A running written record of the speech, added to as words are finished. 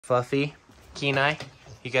Fluffy, Kenai,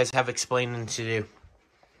 you guys have explaining to do.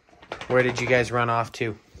 Where did you guys run off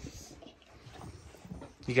to?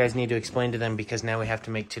 You guys need to explain to them because now we have to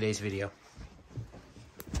make today's video.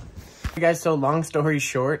 Hey guys, so long story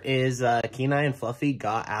short is Kenai and Fluffy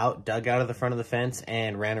got out, dug out of the front of the fence,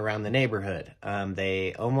 and ran around the neighborhood.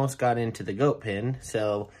 They almost got into the goat pen,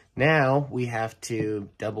 so now we have to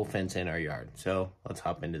double fence in our yard. So let's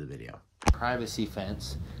hop into the video. Privacy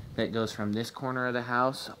fence that goes from this corner of the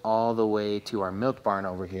house all the way to our milk barn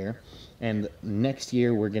over here. And next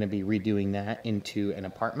year we're going to be redoing that into an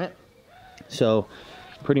apartment. So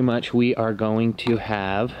pretty much we are going to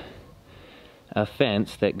have a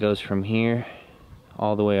fence that goes from here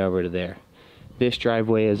all the way over to there. This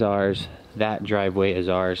driveway is ours, that driveway is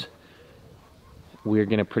ours. We're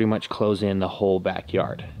going to pretty much close in the whole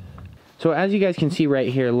backyard. So as you guys can see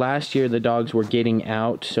right here, last year the dogs were getting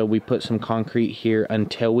out, so we put some concrete here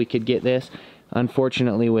until we could get this.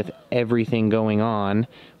 Unfortunately, with everything going on,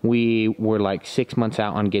 we were like 6 months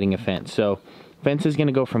out on getting a fence. So fence is going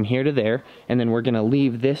to go from here to there, and then we're going to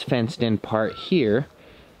leave this fenced in part here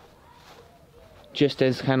just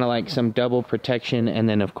as kind of like some double protection. And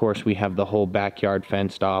then of course we have the whole backyard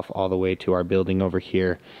fenced off all the way to our building over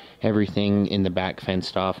here. Everything in the back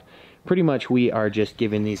fenced off. Pretty much we are just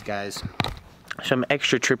giving these guys some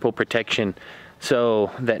extra triple protection so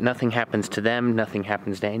that nothing happens to them, nothing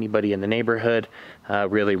happens to anybody in the neighborhood.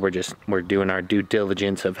 Really, we're doing our due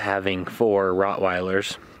diligence of having 4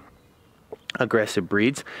 Rottweilers, aggressive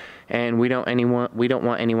breeds, and we don't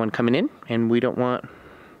want anyone coming in, and we don't want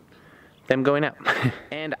them going out.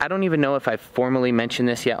 And I don't even know if I've formally mentioned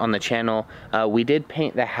this yet on the channel. We did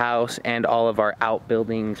paint the house and all of our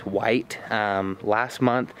outbuildings white last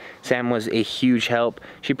month. Sam was a huge help.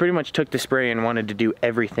 She pretty much took the spray and wanted to do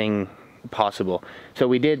everything possible. So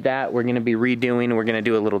we did that. We're going to be redoing. We're going to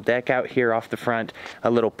do a little deck out here off the front,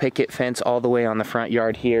 a little picket fence all the way on the front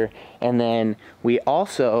yard here, and then we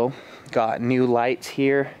also got new lights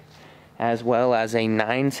here as well as a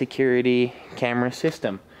 9 security camera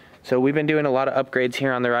system. So we've been doing a lot of upgrades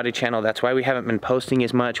here on the Rotty channel. That's why we haven't been posting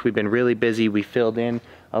as much. We've been really busy. We filled in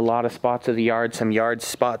a lot of spots of the yard. Some yard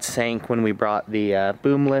spots sank when we brought the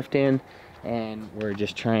boom lift in, and we're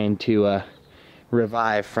just trying to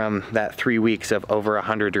revive from that 3 weeks of over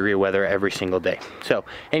 100-degree weather every single day. So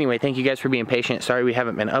anyway, thank you guys for being patient. Sorry we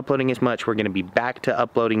haven't been uploading as much. We're going to be back to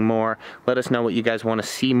uploading more. Let us know what you guys want to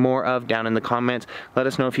see more of down in the comments. Let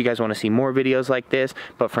us know if you guys want to see more videos like this.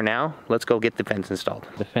 But for now, let's go get the fence installed.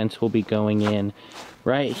 The fence will be going in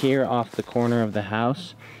right here off the corner of the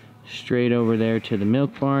house, straight over there to the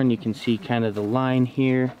milk barn. You can see kind of the line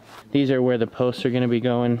here. These are where the posts are going to be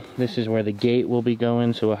going. This is where the gate will be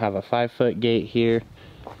going, so we'll have a 5-foot gate here,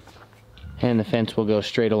 and the fence will go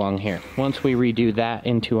straight along here. Once we redo that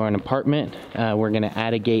into our apartment, we're going to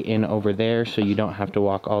add a gate in over there so you don't have to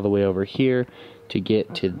walk all the way over here to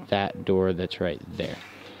get to that door that's right there.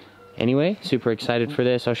 Anyway, super excited for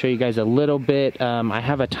this. I'll show you guys a little bit. I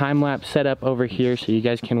have a time-lapse set up over here so you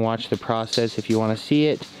guys can watch the process if you want to see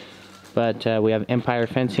it. But we have Empire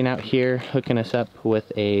Fencing out here hooking us up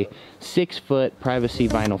with a 6-foot privacy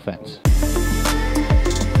vinyl fence.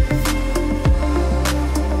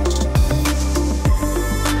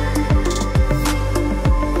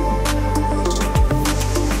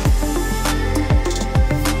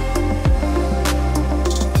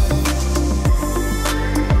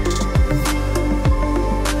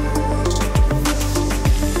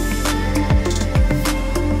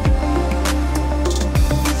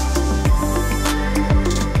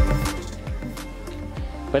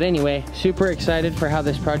 But anyway, super excited for how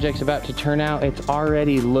this project's about to turn out. It's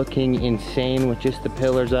already looking insane with just the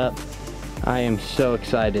pillars up. I am so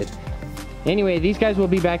excited. Anyway, these guys will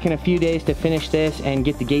be back in a few days to finish this and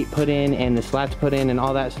get the gate put in and the slats put in and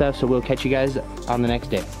all that stuff. So we'll catch you guys on the next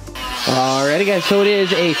day. Alrighty guys, so it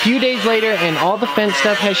is a few days later and all the fence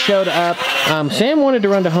stuff has showed up. Sam wanted to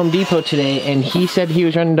run to Home Depot today and he said he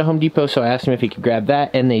was running to Home Depot, so I asked him if he could grab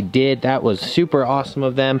that, and they did. That was super awesome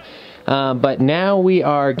of them. But now we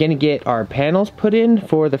are gonna get our panels put in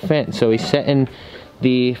for the fence. So he's setting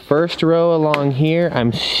the first row along here.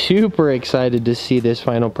 I'm super excited to see this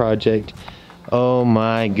final project. Oh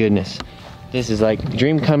my goodness. This is like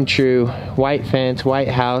dream come true. White fence, white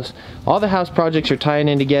house. All the house projects are tying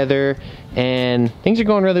in together and things are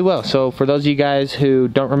going really well. So for those of you guys who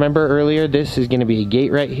don't remember earlier, this is gonna be a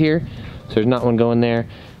gate right here. So there's not one going there,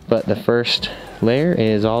 but the first layer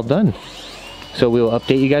is all done. So we will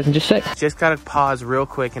update you guys in just a sec. Just gotta pause real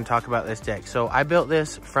quick and talk about this deck. So I built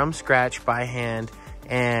this from scratch by hand,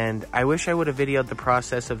 and I wish I would have videoed the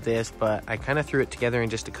process of this, but I kind of threw it together in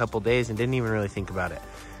just a couple days and didn't even really think about it.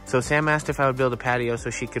 So Sam asked if I would build a patio so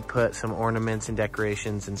she could put some ornaments and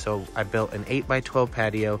decorations, and so I built an 8x12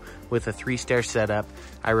 patio with a 3-stair setup.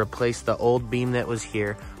 I replaced the old beam that was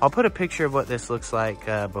here. I'll put a picture of what this looks like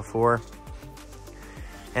before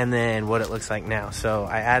and then what it looks like now. So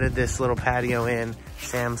I added this little patio in.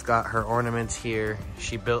 Sam's got her ornaments here.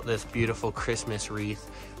 She built this beautiful Christmas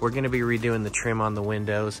wreath. We're gonna be redoing the trim on the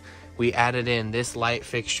windows. We added in this light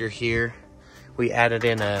fixture here. We added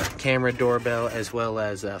in a camera doorbell as well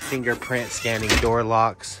as fingerprint scanning door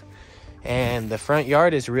locks. And the front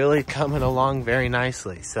yard is really coming along very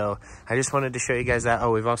nicely. So I just wanted to show you guys that.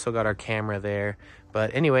 Oh, we've also got our camera there.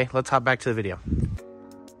 But anyway, let's hop back to the video.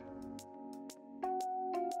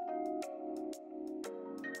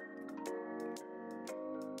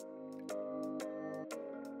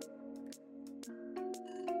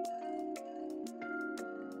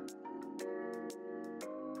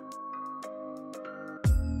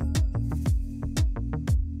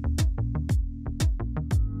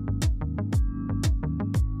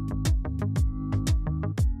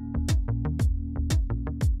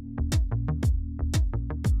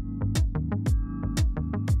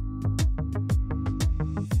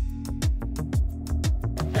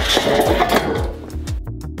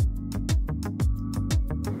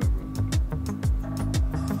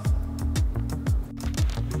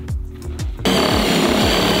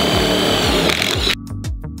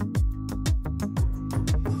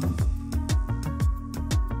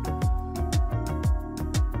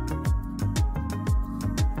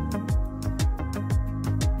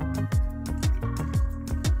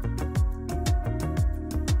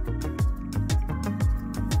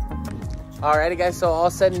 Alrighty guys, so all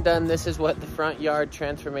said and done, this is what the front yard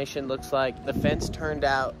transformation looks like. The fence turned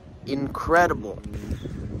out incredible.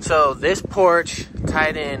 So this porch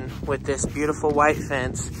tied in with this beautiful white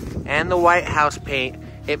fence and the white house paint,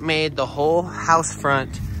 it made the whole house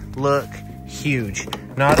front look huge.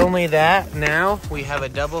 Not only that, now we have a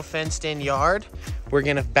double fenced in yard. We're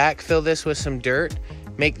gonna backfill this with some dirt,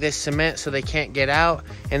 make this cement so they can't get out,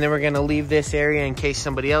 and then we're gonna leave this area in case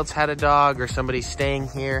somebody else had a dog or somebody's staying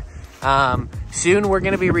here. Soon we're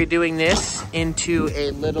gonna be redoing this into a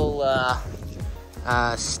little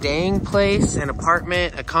staying place, an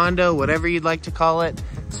apartment, a condo, whatever you'd like to call it.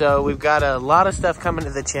 So we've got a lot of stuff coming to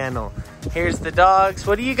the channel. Here's the dogs.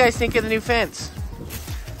 What do you guys think of the new fence?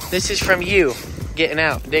 This is from you, getting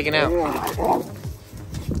out, digging out.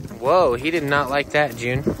 Whoa, he did not like that,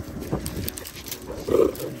 June.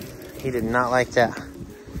 He did not like that.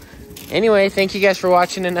 Anyway, thank you guys for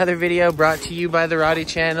watching another video brought to you by the Rotty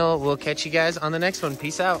channel. We'll catch you guys on the next one.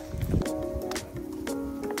 Peace out.